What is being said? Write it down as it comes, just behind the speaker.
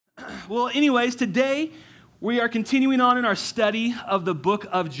Well, anyways, today we are continuing on in our study of the book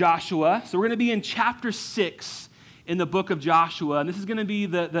of Joshua. So we're going to be in chapter 6 in the book of Joshua. And this is going to be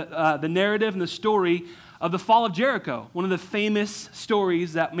the narrative and the story of the fall of Jericho, one of the famous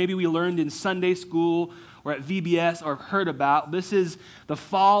stories that maybe we learned in Sunday school or at VBS or heard about. This is the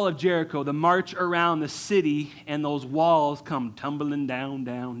fall of Jericho, the march around the city, and those walls come tumbling down,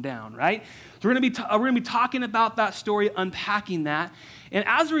 down, down, right? So we're going to be talking about that story, unpacking that. And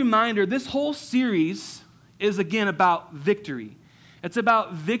as a reminder, this whole series is, again, about victory. It's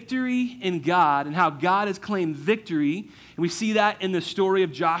about victory in God and how God has claimed victory. And we see that in the story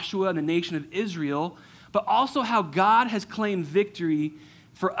of Joshua and the nation of Israel, but also how God has claimed victory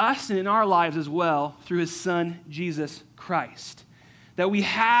for us and in our lives as well through his son, Jesus Christ. That we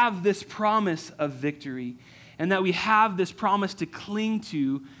have this promise of victory and that we have this promise to cling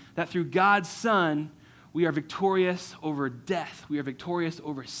to, that through God's son, we are victorious over death. We are victorious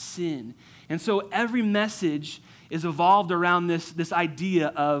over sin. And so every message is evolved around this idea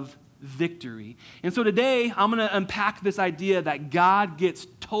of victory. And so today, I'm going to unpack this idea that God gets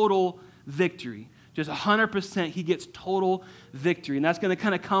total victory. Just 100%, he gets total victory. And that's going to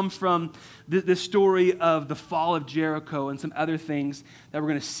kind of come from this story of the fall of Jericho and some other things that we're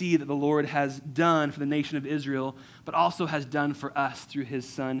going to see that the Lord has done for the nation of Israel, but also has done for us through his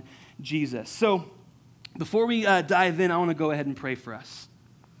son, Jesus. So before we dive in, I want to go ahead and pray for us.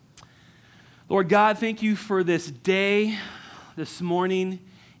 Lord God, thank you for this day, this morning,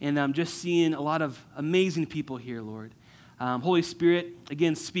 and I'm just seeing a lot of amazing people here, Lord. Holy Spirit,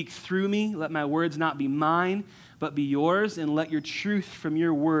 again, speak through me. Let my words not be mine, but be yours, and let your truth from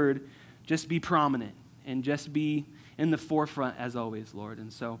your word just be prominent and just be in the forefront as always, Lord.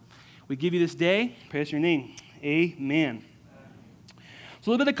 And so we give you this day. Praise your name. Amen. So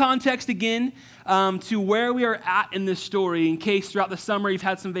a little bit of context again to where we are at in this story, in case throughout the summer you've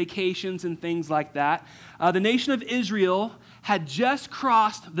had some vacations and things like that. The nation of Israel had just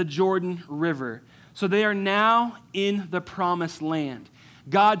crossed the Jordan River. So they are now in the promised land.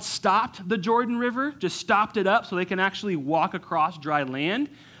 God stopped the Jordan River, just stopped it up so they can actually walk across dry land.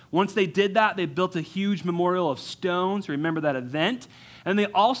 Once they did that, they built a huge memorial of stones to remember that event. And they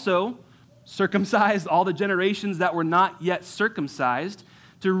also circumcised all the generations that were not yet circumcised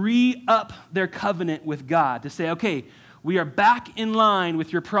to re-up their covenant with God, to say, okay, we are back in line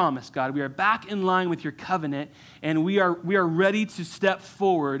with your promise, God. We are back in line with your covenant, and we are ready to step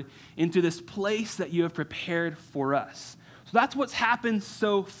forward into this place that you have prepared for us. So that's what's happened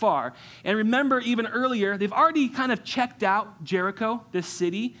so far. And remember, even earlier, they've already kind of checked out Jericho, this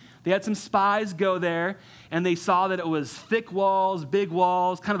city. They had some spies go there, and they saw that it was thick walls, big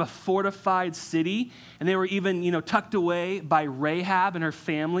walls, kind of a fortified city. And they were even, tucked away by Rahab and her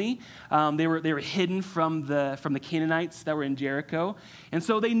family. They were hidden from the Canaanites that were in Jericho. And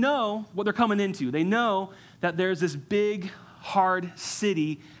so they know what they're coming into. They know that there's this big, hard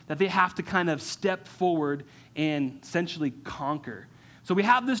city that they have to kind of step forward and essentially conquer. So we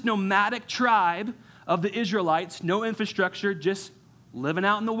have this nomadic tribe of the Israelites, no infrastructure, just living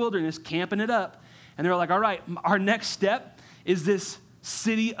out in the wilderness, camping it up. And they're like, all right, our next step is this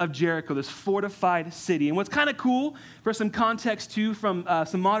city of Jericho, this fortified city. And what's kind of cool, for some context too, from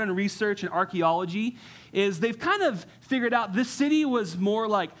some modern research and archaeology, is they've kind of figured out this city was more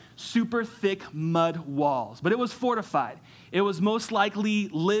like super thick mud walls, but it was fortified. It was most likely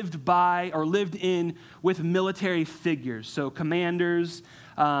lived by or lived in with military figures, so commanders,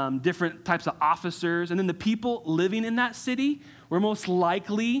 different types of officers, and then the people living in that city were most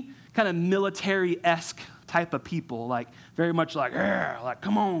likely kind of military-esque type of people, like very much like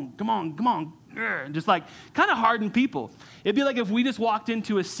come on, just like kind of hardened people. It'd be like if we just walked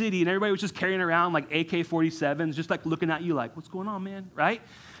into a city and everybody was just carrying around like AK-47s, just like looking at you like, what's going on, man, right?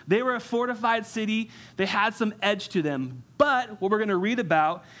 They were a fortified city. They had some edge to them. But what we're going to read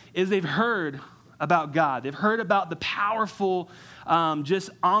about is they've heard about God. They've heard about the powerful just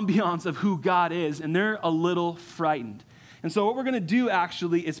ambiance of who God is, and they're a little frightened. And so what we're going to do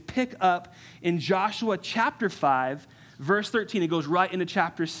actually is pick up in Joshua chapter 5, verse 13. It goes right into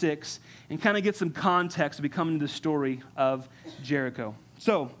chapter 6 and kind of get some context to become into the story of Jericho.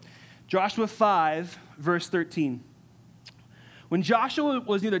 So Joshua 5, verse 13. When Joshua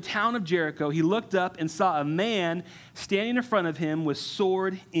was near the town of Jericho, he looked up and saw a man standing in front of him with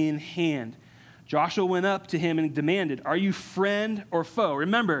sword in hand. Joshua went up to him and demanded, "Are you friend or foe?"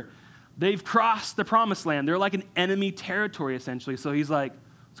 Remember, they've crossed the promised land. They're like an enemy territory, essentially. So he's like,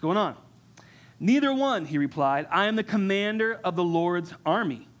 what's going on? "Neither one," he replied. "I am the commander of the Lord's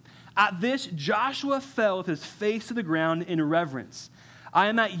army." At this, Joshua fell with his face to the ground in reverence. "I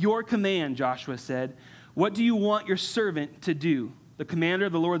am at your command," Joshua said. "What do you want your servant to do?" The commander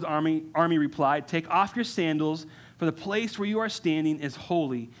of the Lord's army replied, "Take off your sandals, for the place where you are standing is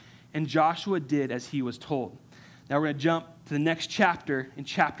holy." And Joshua did as he was told. Now we're going to jump to the next chapter, in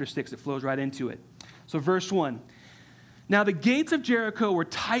chapter 6. It flows right into it. So verse 1. Now the gates of Jericho were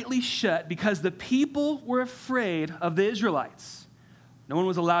tightly shut because the people were afraid of the Israelites. No one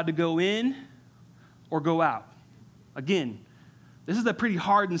was allowed to go in or go out. Again, this is a pretty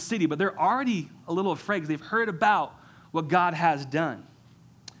hardened city, but they're already a little afraid because they've heard about what God has done.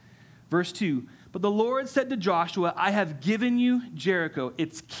 Verse 2, but the Lord said to Joshua, "I have given you Jericho,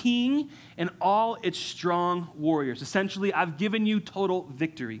 its king, and all its strong warriors." Essentially, I've given you total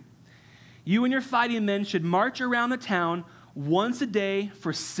victory. You and your fighting men should march around the town once a day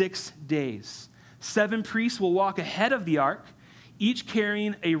for 6 days. 7 priests will walk ahead of the ark, each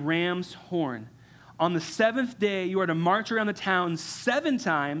carrying a ram's horn. On the 7th day, you are to march around the town 7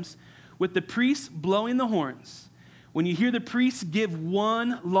 times with the priests blowing the horns. When you hear the priests give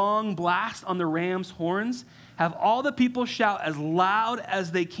one long blast on the ram's horns, have all the people shout as loud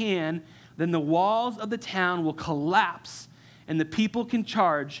as they can, then the walls of the town will collapse and the people can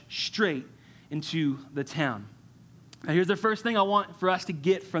charge straight into the town. Now here's the first thing I want for us to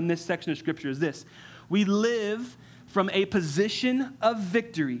get from this section of Scripture is this. We live from a position of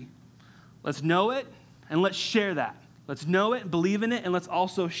victory. Let's know it and let's share that. Let's know it, believe in it, and let's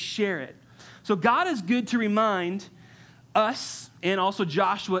also share it. So God is good to remind us and also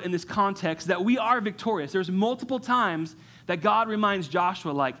Joshua in this context that we are victorious. There's multiple times that God reminds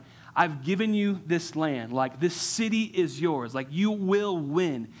Joshua, like, I've given you this land. Like, this city is yours. Like, you will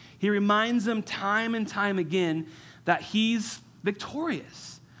win. He reminds them time and time again that he's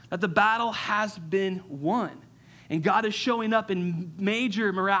victorious, that the battle has been won. And God is showing up in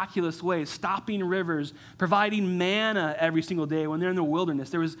major miraculous ways, stopping rivers, providing manna every single day when they're in the wilderness.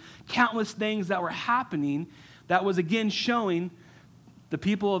 There was countless things that were happening that was again showing the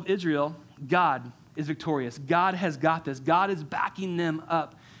people of Israel, God is victorious. God has got this. God is backing them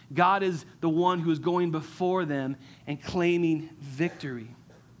up. God is the one who is going before them and claiming victory.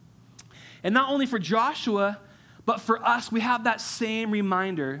 And not only for Joshua, but for us, we have that same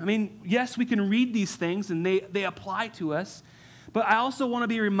reminder. I mean, yes, we can read these things and they apply to us, but I also want to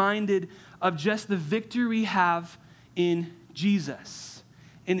be reminded of just the victory we have in Jesus.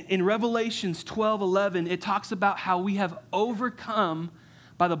 In Revelations 12:11, it talks about how we have overcome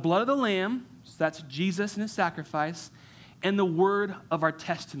by the blood of the Lamb, so that's Jesus and his sacrifice, and the word of our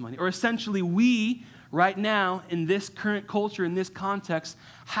testimony. Or essentially, we, right now, in this current culture, in this context,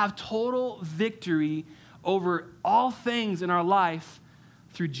 have total victory over all things in our life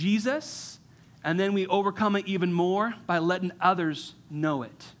through Jesus, and then we overcome it even more by letting others know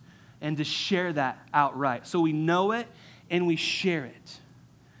it and to share that outright. So we know it and we share it.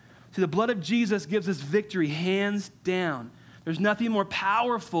 See, the blood of Jesus gives us victory hands down. There's nothing more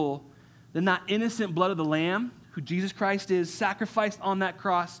powerful than that innocent blood of the Lamb, who Jesus Christ is, sacrificed on that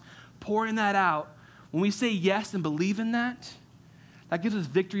cross, pouring that out. When we say yes and believe in that, that gives us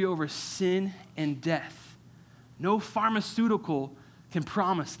victory over sin and death. No pharmaceutical can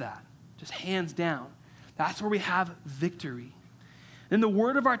promise that, just hands down. That's where we have victory. Then the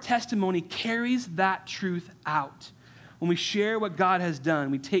word of our testimony carries that truth out. When we share what God has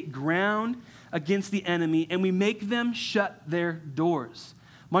done, we take ground against the enemy and we make them shut their doors.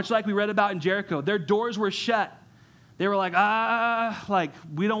 Much like we read about in Jericho, their doors were shut. They were like,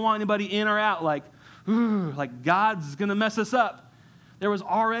 we don't want anybody in or out, like God's gonna mess us up. There was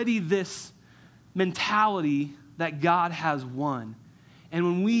already this mentality that God has won. And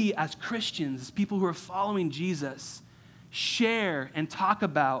when we as Christians, as people who are following Jesus, share and talk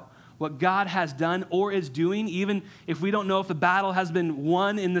about what God has done or is doing, even if we don't know if the battle has been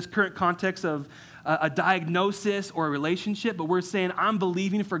won in this current context of a diagnosis or a relationship, but we're saying, I'm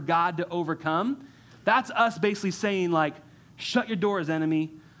believing for God to overcome. That's us basically saying, like, shut your doors,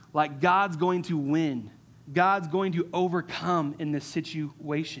 enemy. Like, God's going to win. God's going to overcome in this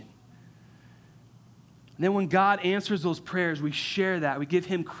situation. And then when God answers those prayers, we share that. We give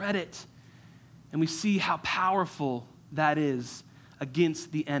him credit. And we see how powerful that is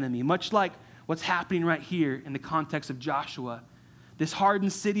against the enemy. Much like what's happening right here in the context of Joshua. This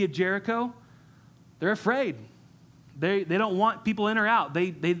hardened city of Jericho, they're afraid. They don't want people in or out. They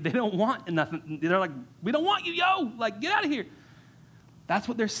don't want nothing. They're like, we don't want you, yo. Like, get out of here. That's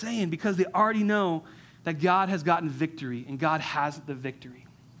what they're saying because they already know that God has gotten victory and God has the victory.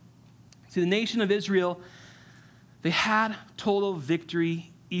 See, the nation of Israel, they had total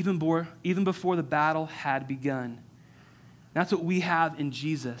victory even before the battle had begun. That's what we have in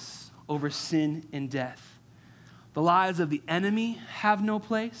Jesus over sin and death. The lies of the enemy have no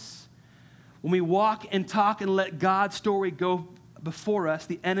place. When we walk and talk and let God's story go before us,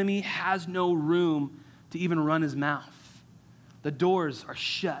 the enemy has no room to even run his mouth. The doors are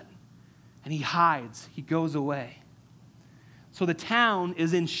shut, and he hides. He goes away. So the town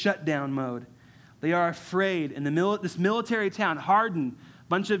is in shutdown mode. They are afraid. And this military town, hardened,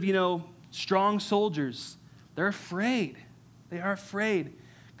 bunch of, strong soldiers, they're afraid. They are afraid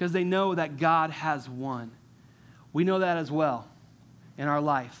because they know that God has won. We know that as well in our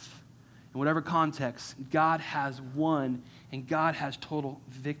life. In whatever context, God has won and God has total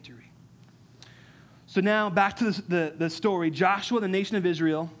victory. So now back to the story. Joshua, the nation of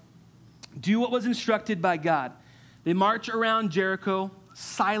Israel, do what was instructed by God. They march around Jericho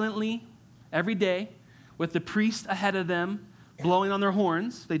silently every day with the priest ahead of them blowing on their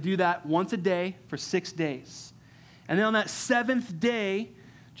horns. They do that once a day for 6 days. And then on that seventh day,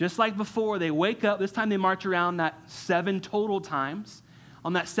 just like before, they wake up. This time they march around that 7 total times.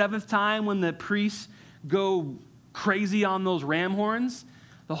 On that 7th time, when the priests go crazy on those ram horns,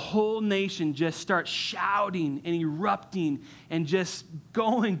 the whole nation just starts shouting and erupting and just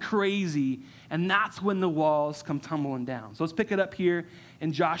going crazy. And that's when the walls come tumbling down. So let's pick it up here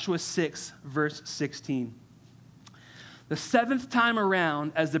in Joshua 6, verse 16. The 7th time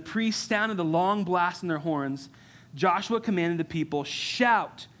around, as the priests sounded the long blast in their horns, Joshua commanded the people,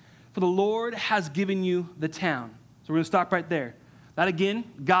 "Shout, for the Lord has given you the town." So we're going to stop right there. That again,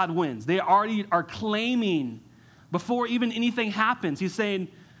 God wins. They already are claiming before even anything happens. He's saying,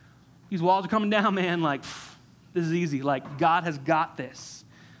 these walls are coming down, man. Like, this is easy. Like, God has got this.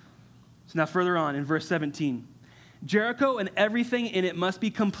 So now further on in verse 17. Jericho and everything in it must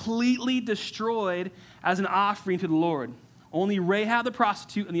be completely destroyed as an offering to the Lord. Only Rahab the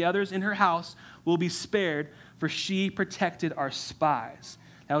prostitute and the others in her house will be spared, for she protected our spies.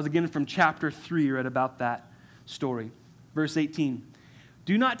 That was again from chapter 3. You read about that story. Verse 18.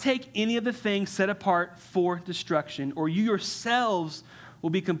 Do not take any of the things set apart for destruction, or you yourselves will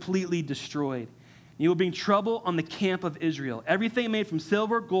be completely destroyed. You will bring trouble on the camp of Israel. Everything made from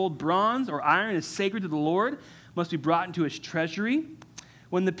silver, gold, bronze, or iron is sacred to the Lord, must be brought into his treasury.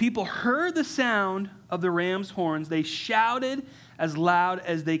 When the people heard the sound of the ram's horns, they shouted as loud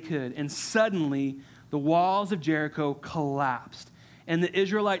as they could. And suddenly, the walls of Jericho collapsed. And the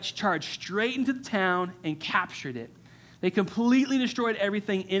Israelites charged straight into the town and captured it. They completely destroyed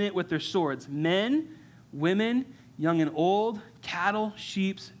everything in it with their swords. Men, women, young and old, cattle,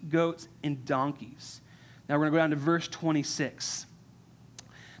 sheep, goats, and donkeys. Now we're going to go down to verse 26.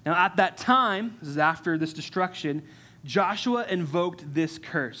 Now at that time, this is after this destruction, Joshua invoked this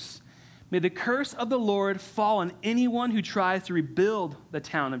curse. May the curse of the Lord fall on anyone who tries to rebuild the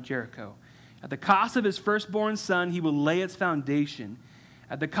town of Jericho. At the cost of his firstborn son, he will lay its foundation.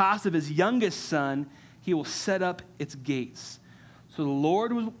 At the cost of his youngest son, he will set up its gates. So the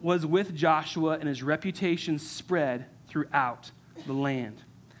Lord was with Joshua, and his reputation spread throughout the land.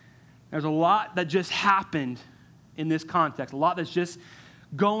 There's a lot that just happened in this context, a lot that's just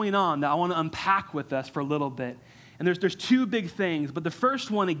going on that I want to unpack with us for a little bit. And there's 2 big things, but the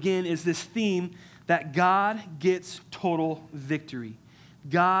first one, again, is this theme that God gets total victory.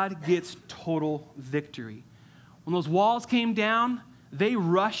 God gets total victory. When those walls came down, they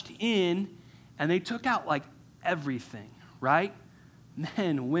rushed in and they took out like everything, right?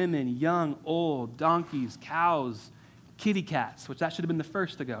 Men, women, young, old, donkeys, cows, kitty cats, which that should have been the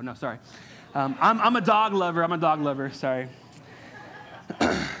first to go. No, sorry. I'm a dog lover. Sorry.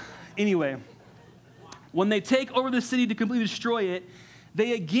 Anyway, when they take over the city to completely destroy it,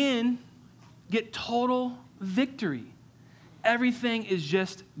 they again get total victory. Everything is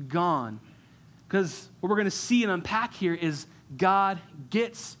just gone. Because what we're going to see and unpack here is God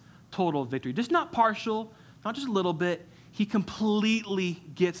gets total victory. Just not partial, not just a little bit. He completely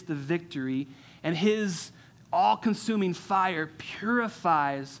gets the victory, and his all-consuming fire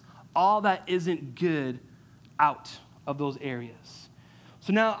purifies all that isn't good out of those areas.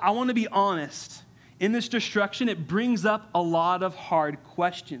 So now I want to be honest. In this destruction, it brings up a lot of hard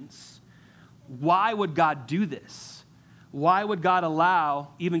questions. Why would God do this? Why would God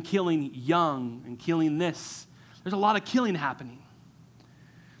allow even killing young and killing this? There's a lot of killing happening.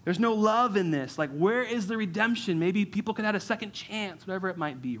 There's no love in this. Like, where is the redemption? Maybe people could have a second chance, whatever it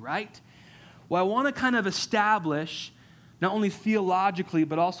might be, right? Well, I want to kind of establish, not only theologically,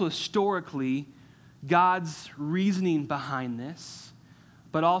 but also historically, God's reasoning behind this,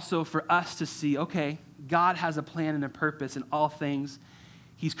 but also for us to see, okay, God has a plan and a purpose in all things.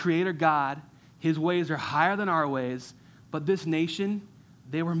 He's creator God. His ways are higher than our ways, but this nation,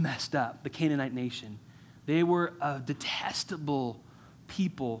 they were messed up, the Canaanite nation. They were a detestable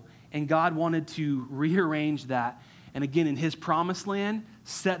people, and God wanted to rearrange that. And again, in his promised land,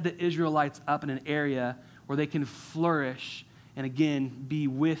 set the Israelites up in an area where they can flourish and again, be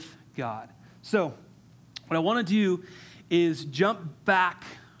with God. So what I want to do is jump back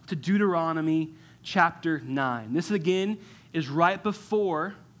to Deuteronomy chapter 9. This, again, is right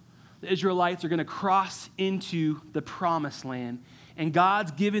before the Israelites are going to cross into the promised land. And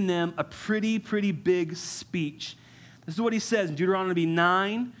God's given them a pretty big speech. This is what he says in Deuteronomy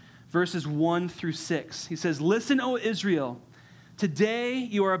 9, verses 1 through 6. He says, "Listen, O Israel, today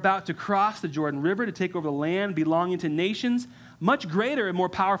you are about to cross the Jordan River to take over the land belonging to nations much greater and more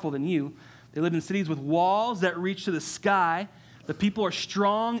powerful than you. They live in cities with walls that reach to the sky. The people are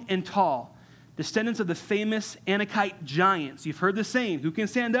strong and tall, descendants of the famous Anakite giants. You've heard the saying, who can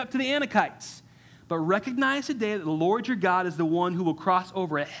stand up to the Anakites? But recognize today that the Lord your God is the one who will cross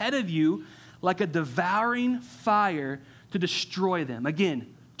over ahead of you like a devouring fire to destroy them." Again,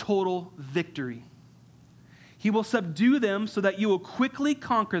 total victory. "He will subdue them so that you will quickly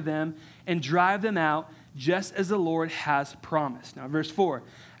conquer them and drive them out, just as the Lord has promised." Now, verse 4.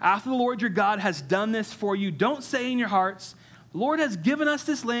 "After the Lord your God has done this for you, don't say in your hearts, 'The Lord has given us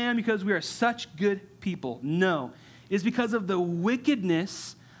this land because we are such good people.' No, it is because of the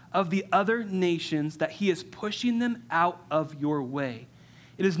wickedness of the other nations that he is pushing them out of your way.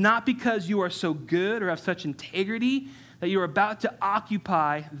 It is not because you are so good or have such integrity that you are about to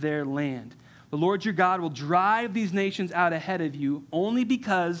occupy their land. The Lord your God will drive these nations out ahead of you only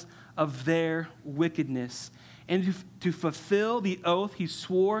because of their wickedness, and to fulfill the oath he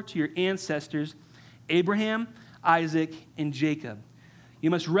swore to your ancestors, Abraham, Isaac, and Jacob. You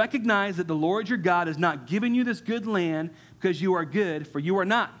must recognize that the Lord your God has not given you this good land because you are good, for you are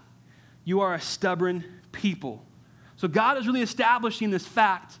not. You are a stubborn people." So God is really establishing this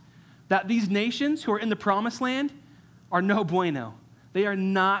fact that these nations who are in the promised land are no bueno. They are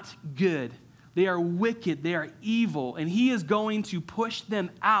not good. They are wicked. They are evil. And he is going to push them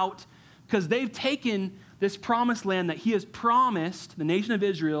out because they've taken this promised land that he has promised the nation of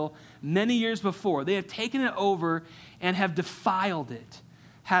Israel many years before. They have taken it over and have defiled it,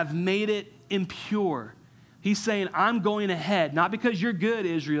 have made it impure. He's saying, I'm going ahead, not because you're good,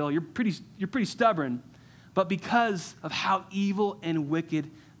 Israel, you're pretty stubborn, but because of how evil and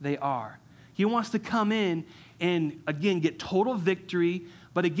wicked they are. He wants to come in and, again, get total victory,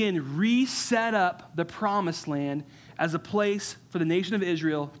 but again, reset up the promised land as a place for the nation of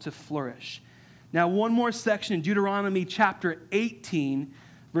Israel to flourish. Now, one more section in Deuteronomy chapter 18,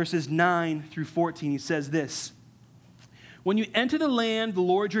 verses 9 through 14, he says this: "When you enter the land the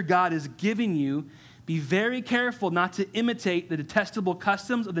Lord your God is giving you, be very careful not to imitate the detestable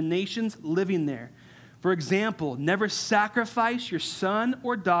customs of the nations living there. For example, never sacrifice your son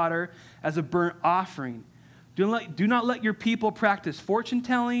or daughter as a burnt offering. Do not let your people practice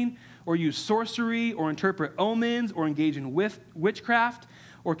fortune-telling or use sorcery or interpret omens or engage in witchcraft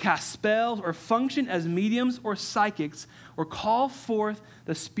or cast spells or function as mediums or psychics or call forth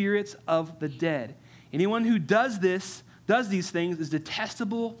the spirits of the dead. Anyone who does these things is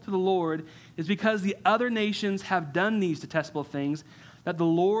detestable to the Lord. Is because the other nations have done these detestable things that the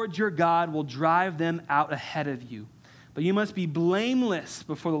Lord your God will drive them out ahead of you. But you must be blameless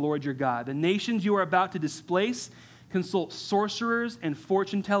before the Lord your God. The nations you are about to displace consult sorcerers and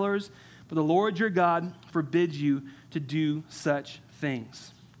fortune tellers, but the Lord your God forbids you to do such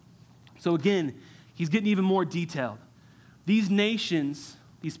things." So again, he's getting even more detailed. These nations,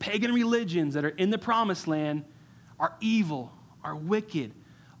 these pagan religions that are in the promised land are evil, are wicked,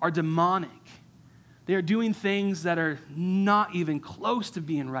 are demonic. They are doing things that are not even close to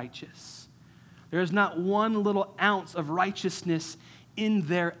being righteous. There is not one little ounce of righteousness in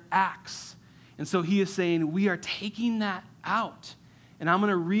their acts. And so he is saying, we are taking that out. And I'm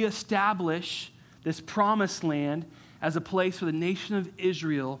going to reestablish this promised land as a place for the nation of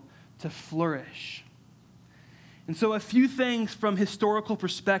Israel to flourish. And so a few things from historical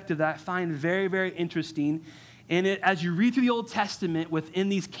perspective that I find very, very interesting. And as you read through the Old Testament within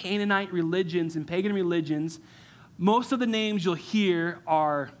these Canaanite religions and pagan religions, most of the names you'll hear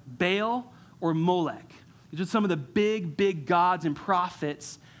are Baal or Molech. These are some of the big gods and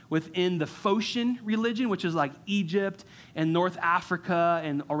prophets within the Phocian religion, which is like Egypt and North Africa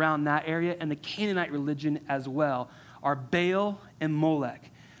and around that area, and the Canaanite religion as well are Baal and Molech.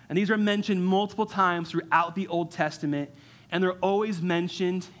 And these are mentioned multiple times throughout the Old Testament, and they're always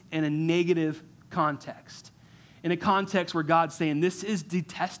mentioned in a negative context. In a context where God's saying, this is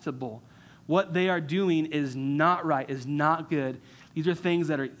detestable. What they are doing is not right, is not good. These are things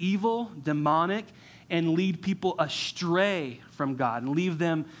that are evil, demonic, and lead people astray from God and lead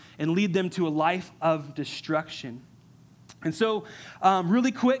them to a life of destruction. And so,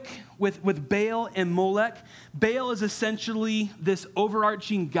 really quick, with Baal and Molech, Baal is essentially this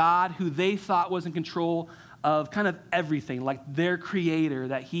overarching god who they thought was in control of kind of everything, like their creator,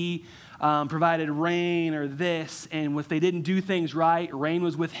 that he provided rain or this, and if they didn't do things right, rain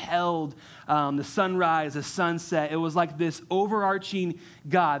was withheld, the sunrise, the sunset. It was like this overarching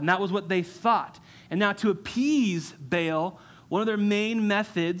God, and that was what they thought. And now to appease Baal, one of their main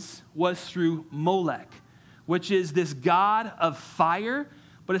methods was through Molech, which is this god of fire,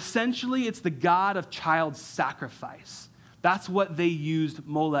 but essentially it's the god of child sacrifice. That's what they used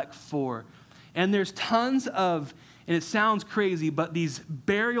Molech for. And there's tons of, and it sounds crazy, but these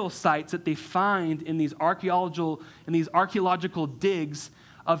burial sites that they find in these archaeological digs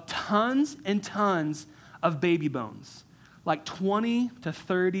of tons and tons of baby bones, like 20 to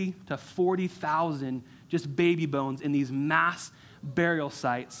 30 to 40,000 just baby bones in these mass burial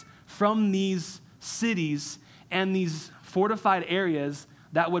sites from these cities and these fortified areas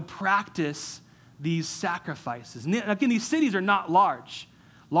that would practice these sacrifices. And again, these cities are not large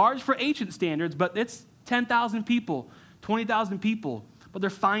for ancient standards, but it's 10,000 people, 20,000 people. But they're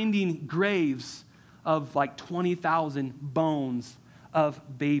finding graves of like 20,000 bones of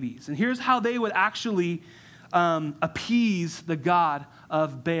babies. And here's how they would actually appease the god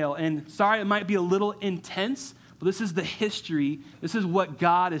of Baal. And sorry, it might be a little intense, but this is the history. This is what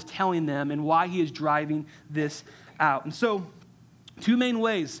God is telling them and why he is driving this out. And so, two main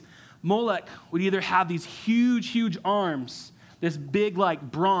ways. Molech would either have these huge arms, this big like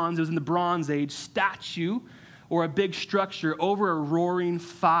bronze, it was in the Bronze Age, statue or a big structure over a roaring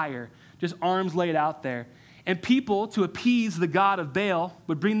fire, just arms laid out there. And people, to appease the god of Baal,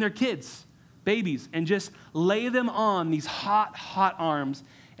 would bring their kids, babies, and just lay them on these hot arms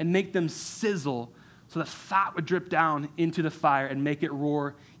and make them sizzle so the fat would drip down into the fire and make it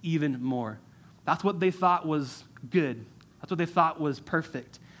roar even more. That's what they thought was good. That's what they thought was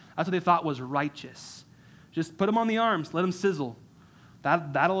perfect. That's what they thought was righteous. Just put them on the arms, let them sizzle.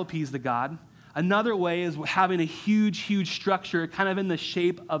 That'll appease the god. Another way is having a huge structure kind of in the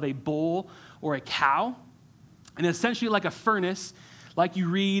shape of a bull or a cow, and essentially like a furnace, like you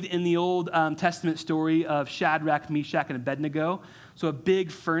read in the Old Testament story of Shadrach, Meshach, and Abednego. So a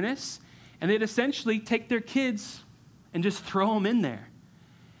big furnace, and they'd essentially take their kids and just throw them in there.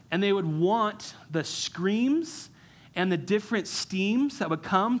 And they would want the screams and the different steams that would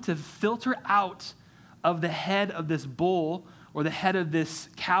come to filter out of the head of this bull or the head of this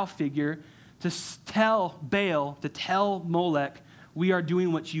cow figure to tell Baal, to tell Molech, we are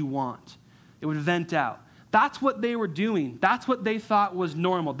doing what you want. It would vent out. That's what they were doing. That's what they thought was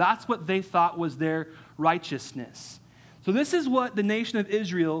normal. That's what they thought was their righteousness. So this is what the nation of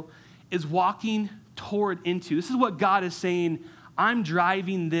Israel is walking toward into. This is what God is saying, I'm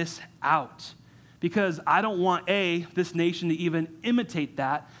driving this out because I don't want A, this nation to even imitate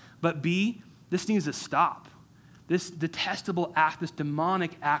that, but B, this needs to stop. This detestable act, this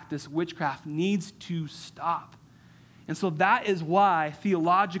demonic act, this witchcraft needs to stop. And so that is why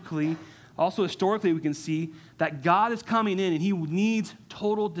theologically, also historically, we can see that God is coming in and he needs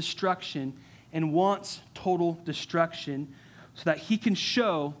total destruction and wants total destruction so that he can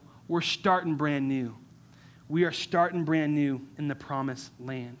show we're starting brand new. We are starting brand new in the promised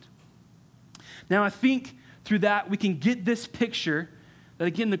land. Now, I think through that we can get this picture that,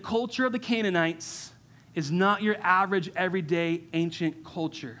 again, the culture of the Canaanites is not your average, everyday, ancient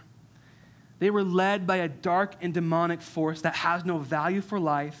culture. They were led by a dark and demonic force that has no value for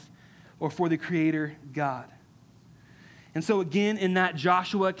life or for the Creator God. And so again, in that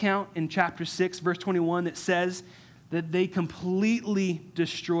Joshua account in chapter 6, verse 21, it says that they completely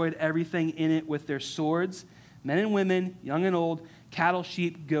destroyed everything in it with their swords, men and women, young and old, cattle,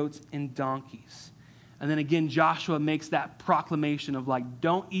 sheep, goats, and donkeys. And then again, Joshua makes that proclamation of like,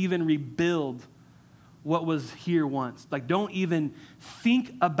 don't even rebuild what was here once. Like, don't even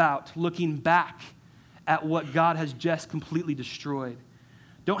think about looking back at what God has just completely destroyed.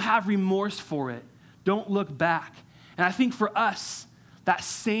 Don't have remorse for it. Don't look back. And I think for us, that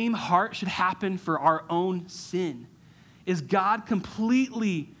same heart should happen for our own sin. Is God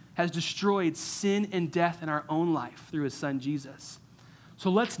completely has destroyed sin and death in our own life through his son Jesus. So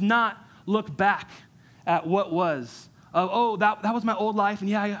let's not look back at what was. That was my old life, and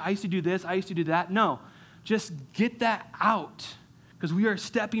yeah, I used to do this, I used to do that. No, just get that out because we are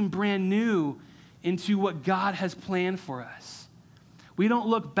stepping brand new into what God has planned for us. We don't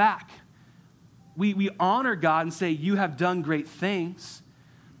look back. We honor God and say, you have done great things,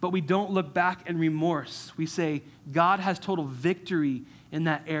 but we don't look back in remorse. We say, God has total victory in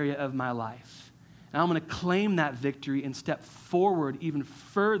that area of my life. And I'm going to claim that victory and step forward even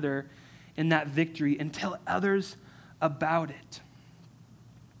further in that victory and tell others about it.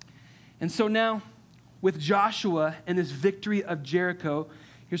 And so now, with Joshua and this victory of Jericho,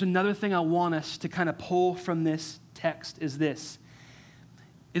 here's another thing I want us to kind of pull from this text is this,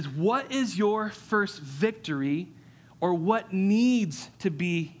 is what is your first victory, or what needs to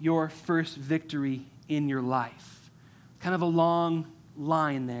be your first victory in your life? Kind of a long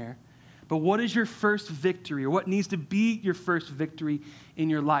line there. But what is your first victory, or what needs to be your first victory in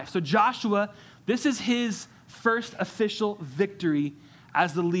your life? So Joshua, this is his first official victory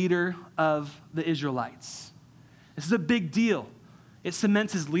as the leader of the Israelites. This is a big deal. It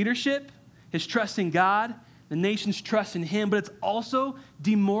cements his leadership, his trust in God, the nation's trust in him, but it's also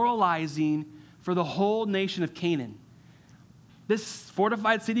demoralizing for the whole nation of Canaan. This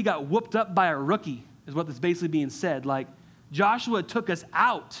fortified city got whooped up by a rookie, is what is basically being said. Like, Joshua took us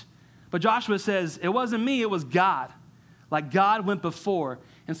out. But Joshua says, it wasn't me, it was God. Like, God went before.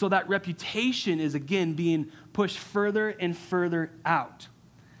 And so that reputation is, again, being pushed further and further out.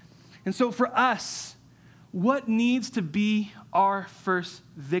 And so for us, what needs to be our first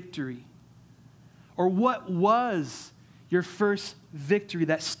victory? Or what was your first victory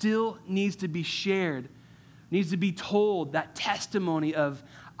that still needs to be shared, needs to be told, that testimony of,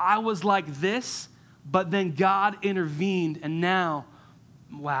 I was like this, but then God intervened, and now,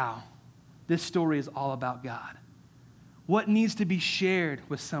 wow, this story is all about God. What needs to be shared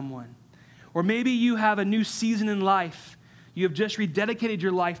with someone? Or maybe you have a new season in life. You have just rededicated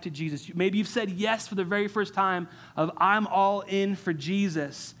your life to Jesus. Maybe you've said yes for the very first time of I'm all in for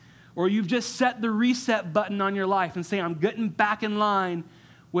Jesus. Or you've just set the reset button on your life and say, I'm getting back in line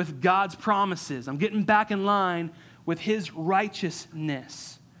with God's promises. I'm getting back in line with his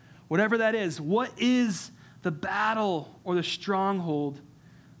righteousness. Whatever that is, what is the battle or the stronghold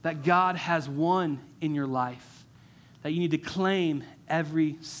that God has won in your life that you need to claim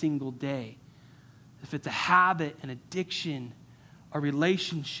every single day? If it's a habit, an addiction, a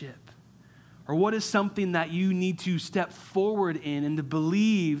relationship, or what is something that you need to step forward in and to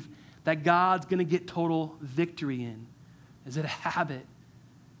believe that God's going to get total victory in? Is it a habit?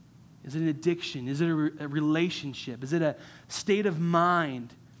 Is it an addiction? Is it a relationship? Is it a state of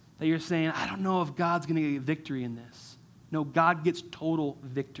mind that you're saying, I don't know if God's going to get victory in this? No, God gets total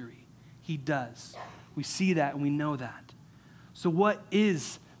victory. He does. We see that and we know that. So what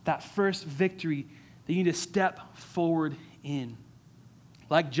is that first victory that you need to step forward in?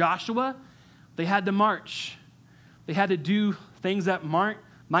 Like Joshua, they had to march. They had to do things that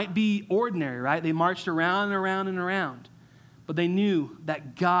might be ordinary, right? They marched around and around and around. But they knew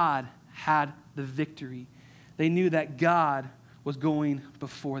that God had the victory. They knew that God was going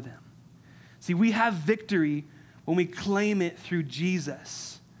before them. See, we have victory when we claim it through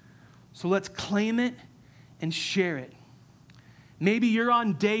Jesus. So let's claim it and share it. Maybe you're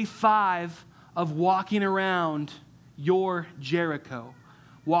on day 5 of walking around your Jericho,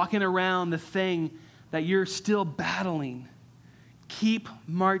 walking around the thing that you're still battling. Keep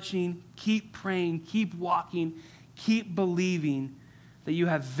marching, keep praying, keep walking, keep believing that you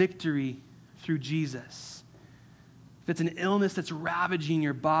have victory through Jesus. If it's an illness that's ravaging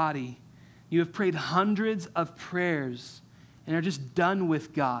your body, you have prayed hundreds of prayers and are just done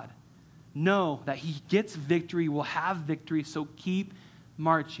with God, know that he gets victory, will have victory, so keep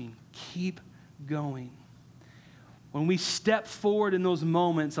marching, keep going. When we step forward in those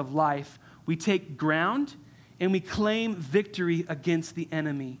moments of life, we take ground and we claim victory against the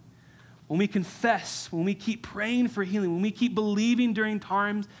enemy. When we confess, when we keep praying for healing, when we keep believing during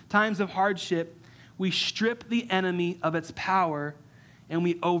times of hardship, we strip the enemy of its power and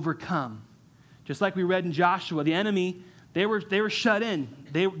we overcome. Just like we read in Joshua, the enemy, they were shut in.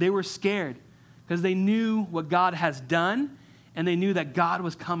 They were scared because they knew what God has done and they knew that God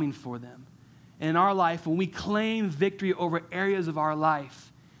was coming for them. And in our life, when we claim victory over areas of our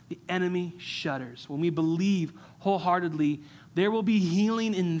life, the enemy shudders. When we believe wholeheartedly, there will be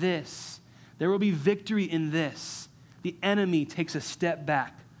healing in this. There will be victory in this. The enemy takes a step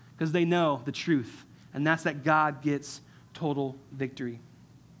back because they know the truth, and that's that God gets total victory.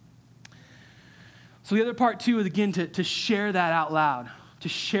 So the other part, too, is, again, to share that out loud, to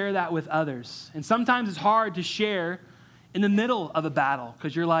share that with others. And sometimes it's hard to share in the middle of a battle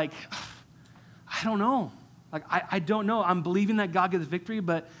because you're like, I don't know. Like, I don't know. I'm believing that God gets victory,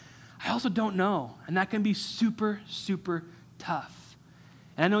 but I also don't know. And that can be super, super tough.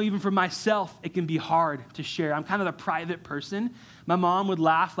 And I know even for myself, it can be hard to share. I'm kind of a private person. My mom would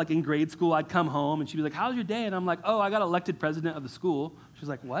laugh, like in grade school, I'd come home and she'd be like, how's your day? And I'm like, oh, I got elected president of the school. She's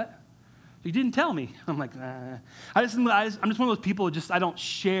like, what? You didn't tell me. I'm like, nah. I'm just one of those people who I don't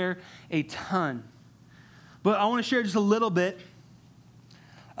share a ton. But I want to share just a little bit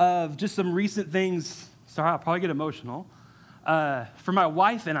of just some recent things. Sorry, I'll probably get emotional. For my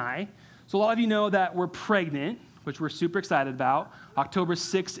wife and I, so a lot of you know that we're pregnant. which we're super excited about. October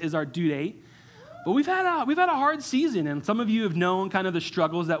 6th is our due date. But we've had a hard season, and some of you have known kind of the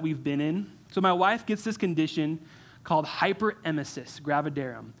struggles that we've been in. So my wife gets this condition called hyperemesis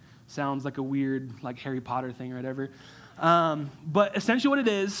gravidarum. Sounds like a weird, like Harry Potter thing or whatever. But essentially what it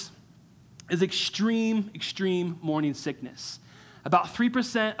is extreme morning sickness. About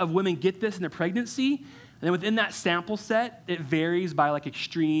 3% of women get this in their pregnancy, and then within that sample set, it varies by like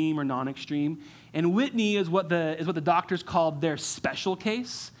extreme or non-extreme. And Whitney is what the doctors called their special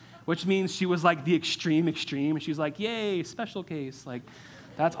case, which means she was like the extreme, and she's like, yay, special case, like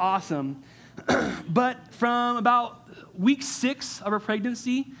that's awesome. But from about week 6 of her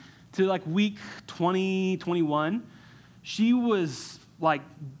pregnancy to like week 20, 21, she was like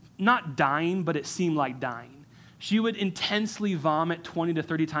not dying, but it seemed like dying. She would intensely vomit 20 to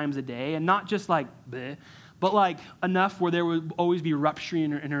 30 times a day, and not just like bleh, but like enough where there would always be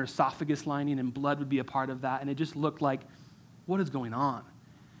rupturing in her esophagus lining and blood would be a part of that, and it just looked like, what is going on?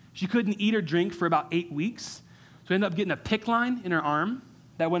 She couldn't eat or drink for about 8 weeks, so we ended up getting a PICC line in her arm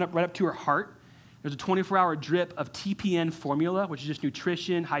that went up right up to her heart. There's a 24-hour drip of TPN formula, which is just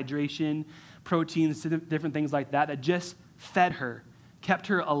nutrition, hydration, proteins, different things like that, that just fed her, kept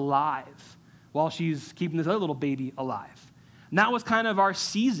her alive while she's keeping this other little baby alive. And that was kind of our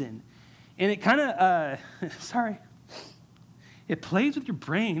season. And it kind of, it plays with your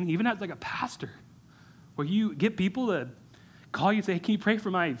brain, even as like a pastor, where you get people to call you and say, hey, can you pray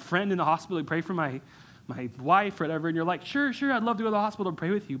for my friend in the hospital, pray for my wife or whatever, and you're like, sure, I'd love to go to the hospital and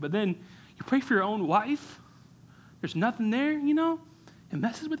pray with you. But then you pray for your own wife, there's nothing there, you know? It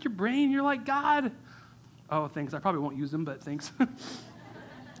messes with your brain. You're like, God, oh, thanks. I probably won't use them, but thanks.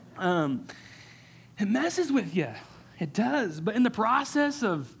 It messes with you. It does. But in the process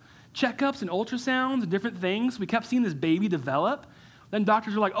of checkups and ultrasounds and different things, we kept seeing this baby develop. Then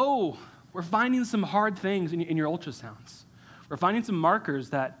doctors are like, oh, we're finding some hard things in your ultrasounds. We're finding some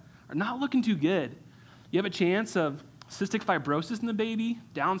markers that are not looking too good. You have a chance of cystic fibrosis in the baby,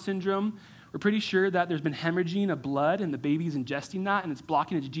 Down syndrome. We're pretty sure that there's been hemorrhaging of blood and the baby's ingesting that and it's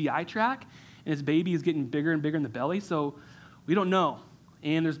blocking its GI tract and its baby is getting bigger and bigger in the belly. So we don't know.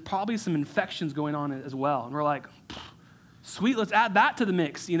 And there's probably some infections going on as well. And we're like, sweet, let's add that to the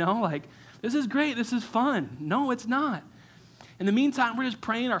mix, you know? Like, this is great, this is fun. No, it's not. In the meantime, we're just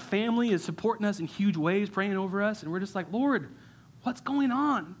praying. Our family is supporting us in huge ways, praying over us. And we're just like, Lord, what's going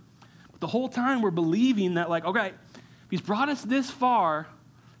on? But the whole time we're believing that, like, okay, if he's brought us this far,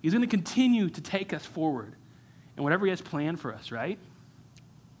 he's going to continue to take us forward and whatever he has planned for us, right?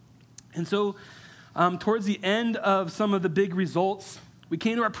 And so towards the end of some of the big results, we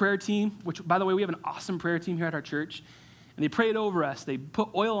came to our prayer team, which, by the way, we have an awesome prayer team here at our church. And they prayed over us. They put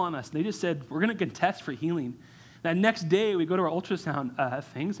oil on us. And they just said, we're going to contest for healing. That next day, we go to our ultrasound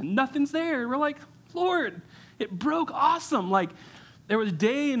things, and nothing's there. We're like, Lord, it broke awesome. Like, there was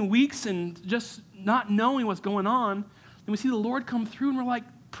day and weeks and just not knowing what's going on. And we see the Lord come through, and we're like,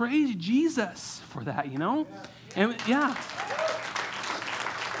 praise Jesus for that, you know? And yeah.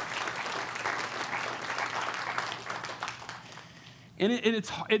 And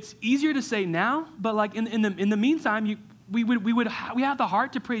it's easier to say now, but like in the meantime, we have the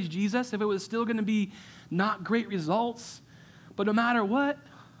heart to praise Jesus if it was still going to be not great results. But no matter what,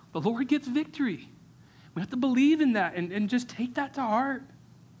 the Lord gets victory. We have to believe in that and just take that to heart.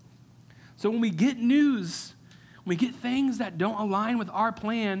 So when we get news, when we get things that don't align with our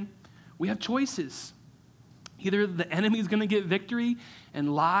plan, we have choices. Either the enemy is going to get victory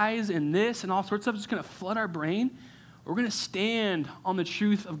and lies and this and all sorts of stuff is just going to flood our brain, or we're going to stand on the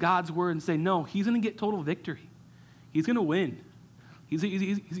truth of God's word and say, no, he's going to get total victory. He's going to win. He's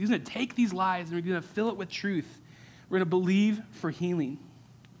going to take these lies and we're going to fill it with truth. We're going to believe for healing.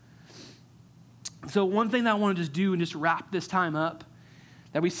 So one thing that I want to just do and just wrap this time up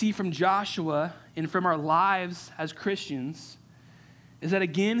that we see from Joshua and from our lives as Christians is that,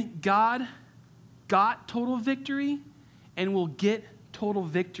 again, God got total victory and will get total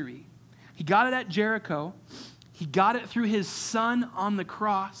victory. He got it at Jericho. He got it through his son on the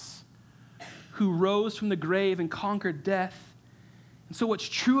cross who rose from the grave and conquered death. And so what's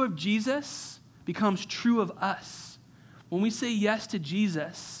true of Jesus becomes true of us. When we say yes to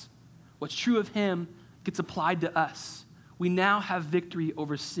Jesus, what's true of him gets applied to us. We now have victory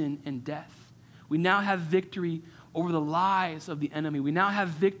over sin and death. We now have victory over the lies of the enemy. We now have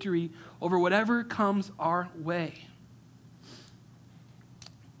victory over whatever comes our way.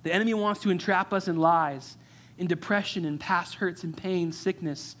 The enemy wants to entrap us in lies, in depression, in past hurts and pain,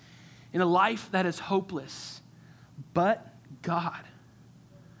 sickness, in a life that is hopeless. But God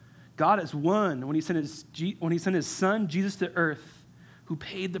has won when he sent his son, Jesus, to earth, who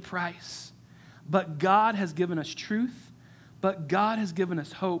paid the price. But God has given us truth. But God has given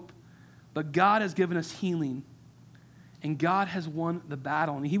us hope. But God has given us healing. And God has won the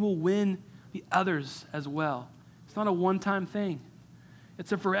battle. And he will win the others as well. It's not a one-time thing.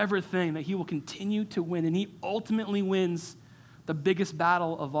 It's a forever thing that he will continue to win. And he ultimately wins the biggest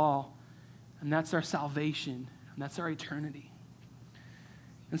battle of all. And that's our salvation. And that's our eternity.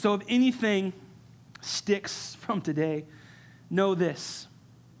 And so if anything sticks from today, know this,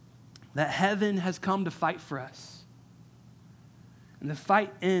 that heaven has come to fight for us. And the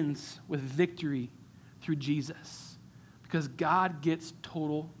fight ends with victory through Jesus. Because God gets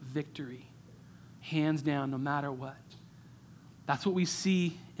total victory, hands down, no matter what. That's what we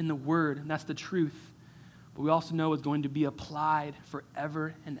see in the Word, and that's the truth. But we also know it's going to be applied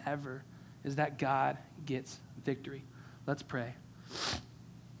forever and ever, is that God gets victory. Let's pray.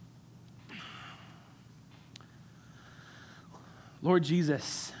 Lord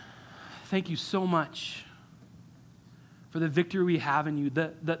Jesus, thank you so much for the victory we have in you,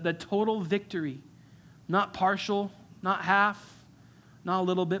 the total victory, not partial, not half, not a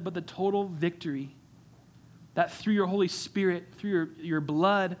little bit, but the total victory. That through your Holy Spirit, through your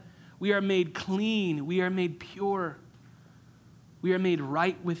blood, we are made clean, we are made pure, we are made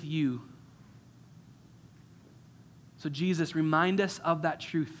right with you. So Jesus, remind us of that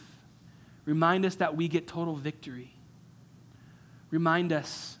truth. Remind us that we get total victory. Remind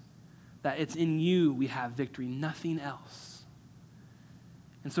us that it's in you we have victory, nothing else.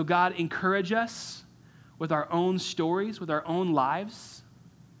 And so God, encourage us with our own stories, with our own lives,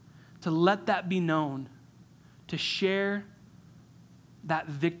 to let that be known, to share that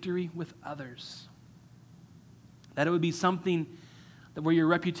victory with others. That it would be something that where your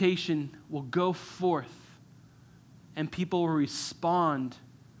reputation will go forth and people will respond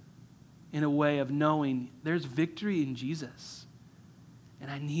in a way of knowing there's victory in Jesus.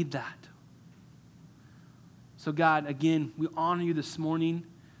 And I need that. So God, again, we honor you this morning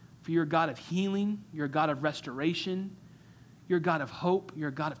for you're a God of healing, you're a God of restoration, you're a God of hope, you're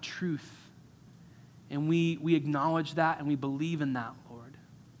a God of truth. And we acknowledge that and we believe in that, Lord.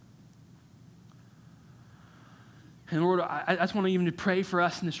 And Lord, I just want to even pray for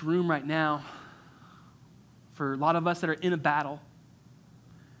us in this room right now, for a lot of us that are in a battle,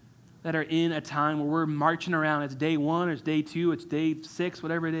 that are in a time where we're marching around. It's day 1, it's day 2, it's day 6,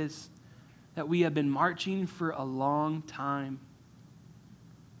 whatever it is, that we have been marching for a long time.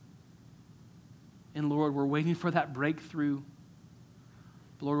 And Lord, we're waiting for that breakthrough.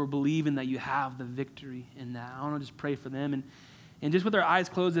 But Lord, we're believing that you have the victory in that. I want to just pray for them. And just with our eyes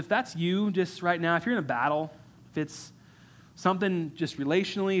closed, if that's you just right now, if you're in a battle, if it's something just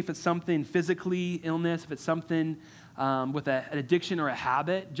relationally, if it's something physically, illness, if it's something with an addiction or a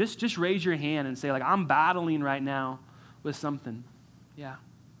habit, just raise your hand and say, like, I'm battling right now with something. Yeah.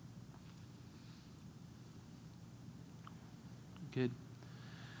 Good.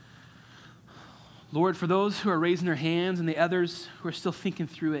 Lord, for those who are raising their hands and the others who are still thinking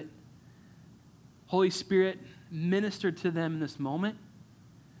through it, Holy Spirit, minister to them in this moment.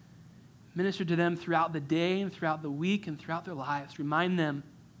 Minister to them throughout the day and throughout the week and throughout their lives. Remind them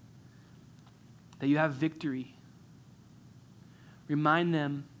that you have victory. Remind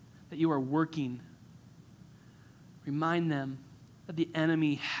them that you are working. Remind them that the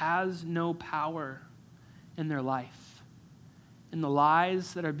enemy has no power in their life. And the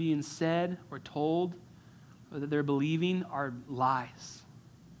lies that are being said or told or that they're believing are lies.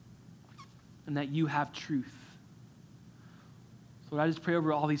 And that you have truth. So Lord, I just pray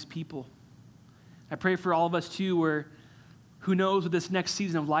over all these people. I pray for all of us too, where who knows what this next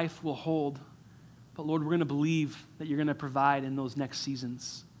season of life will hold. But Lord, we're going to believe that you're going to provide in those next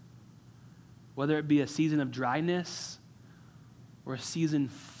seasons. Whether it be a season of dryness or a season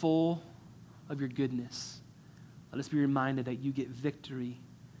full of your goodness. Let us be reminded that you get victory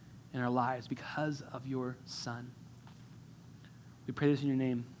in our lives because of your Son. We pray this in your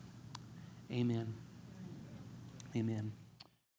name. Amen. Amen.